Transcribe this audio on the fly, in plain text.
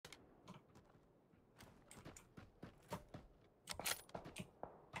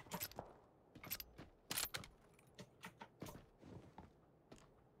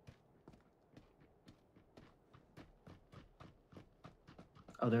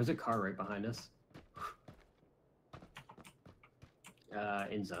Oh, there's a car right behind us.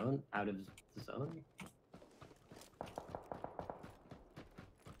 In zone? Out of the zone?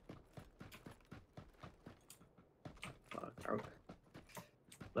 Fuck. Okay.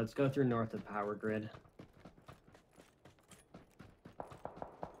 Let's go through north of power grid.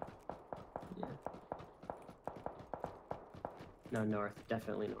 Yeah. No, north.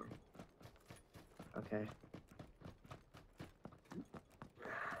 Definitely north. Okay.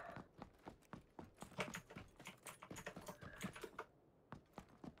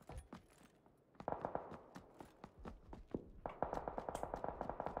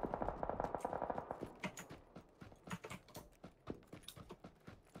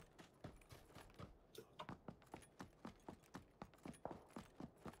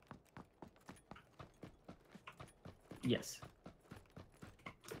 Yes.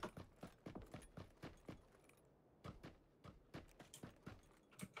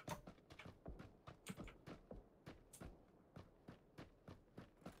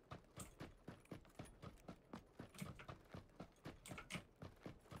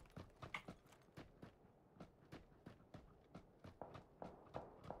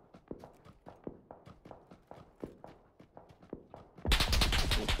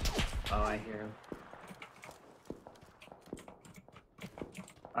 Oh, I hear him.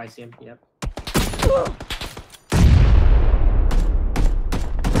 I see him, yep.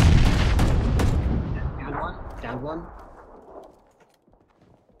 Down one. Down one.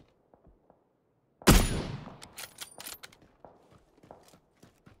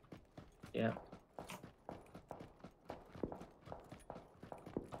 Yeah.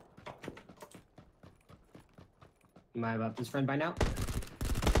 Am I about this friend by now?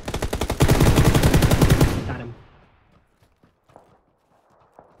 Got him.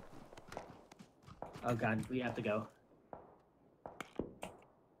 Oh god, we have to go.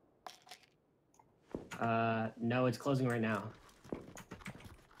 No, it's closing right now.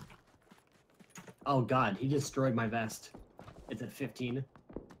 Oh god, he destroyed my vest. It's at 15.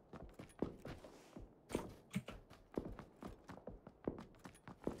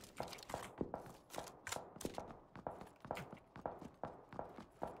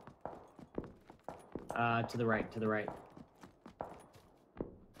 To the right, to the right.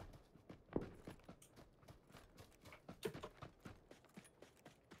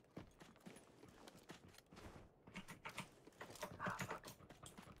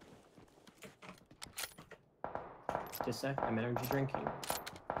 Just a sec, I'm energy drinking.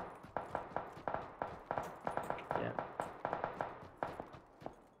 Yeah.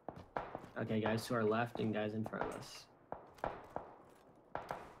 Okay, guys to our left and guys in front of us.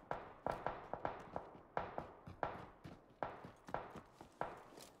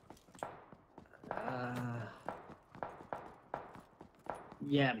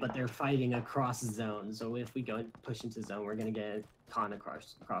 Yeah, but they're fighting across zone, so if we go and push into zone, we're gonna get caught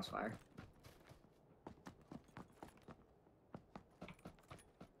across crossfire.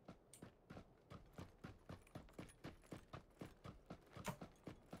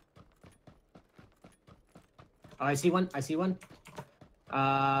 Oh, I see one. I see one.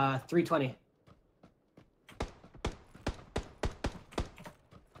 320.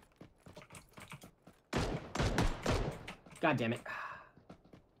 God damn it.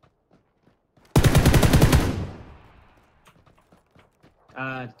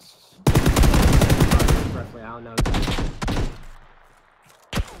 Roughly, I don't know.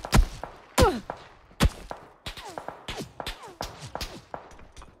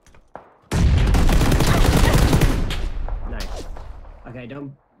 Nice. Okay,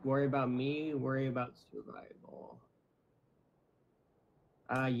 don't worry about me, worry about survival.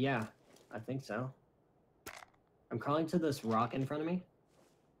 Yeah, I think so. I'm crawling to this rock in front of me.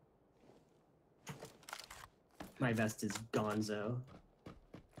 My vest is gonzo.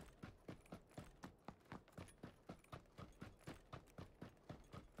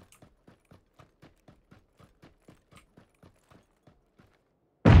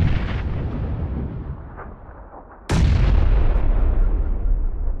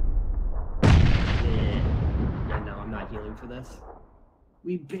 Yeah, no, I'm not healing for this.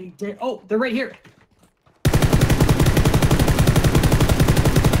 We big day. Oh, they're right here.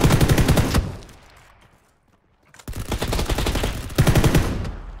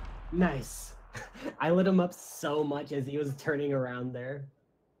 Nice. I lit him up so much as he was turning around there.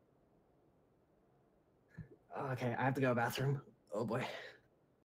 Okay, I have to go to the bathroom. Oh boy.